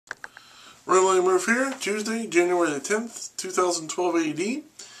Randall Rueff here, Tuesday, January the 10th, 2012 AD.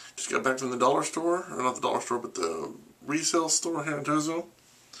 Just got back from the dollar store, or not the dollar store, but the resale store here in Taylorsvile.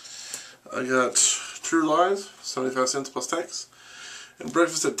 I got True Lies, 75 cents plus tax, and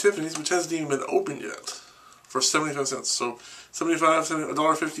breakfast at Tiffany's, which hasn't even been opened yet, for 75 cents. So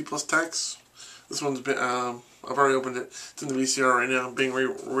 $1.50 plus tax. This one's been, I've already opened it. It's in the VCR right now, being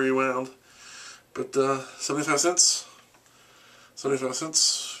rewound. But 75 cents. 75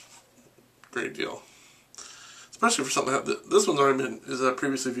 cents. Great deal. Especially for something like that. This one's already been, is a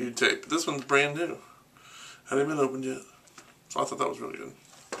previously viewed tape. This one's brand new. Hadn't been opened yet. So I thought that was really good.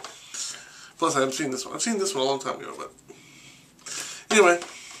 Plus I haven't seen this one. I've seen this one a long time ago, but anyway.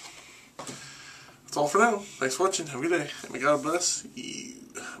 That's all for now. Thanks for watching. Have a good day. And may God bless you.